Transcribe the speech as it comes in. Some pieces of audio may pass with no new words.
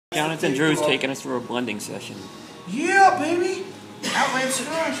Jonathan Drew's taking us through a blending session. Yeah, baby! Outland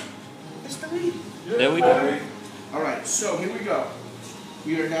Cigars. That's the lead. There we go. Alright, so here we go.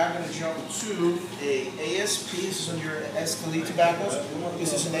 We are now going to jump to a ASP. This is on your Escalade tobaccos.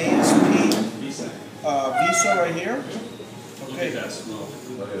 This is an ASP Viso right here. Okay.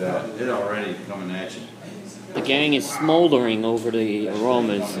 Look at that. It's already coming at you. The gang is smoldering over the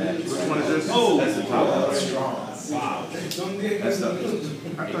aromas. Which one is this? Oh! That's the top one. Wow. That's the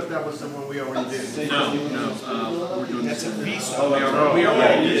I thought that was the one we already did. No. We're doing That's a Viso. Oh, we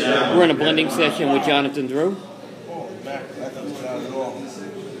already did that. We're in a blending session with Jonathan Drew. Oh, Mac, that doesn't get out at all.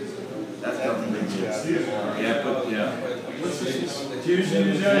 That's nothing big. Yeah.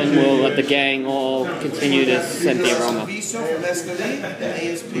 And we'll let the gang all continue to scent the aroma. Viso from Escalade and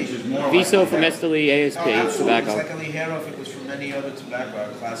ASP. Viso from Esteli ASP It's tobacco. like a Ligero if it was from any other tobacco. I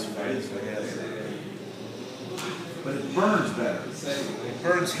would classify it as Ligero. But it burns better. It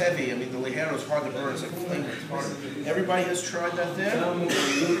burns heavy. I mean, the Ligero is hard to burn. It's like flame retardant. Everybody has tried that there?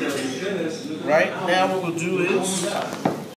 Right? Now what we'll do is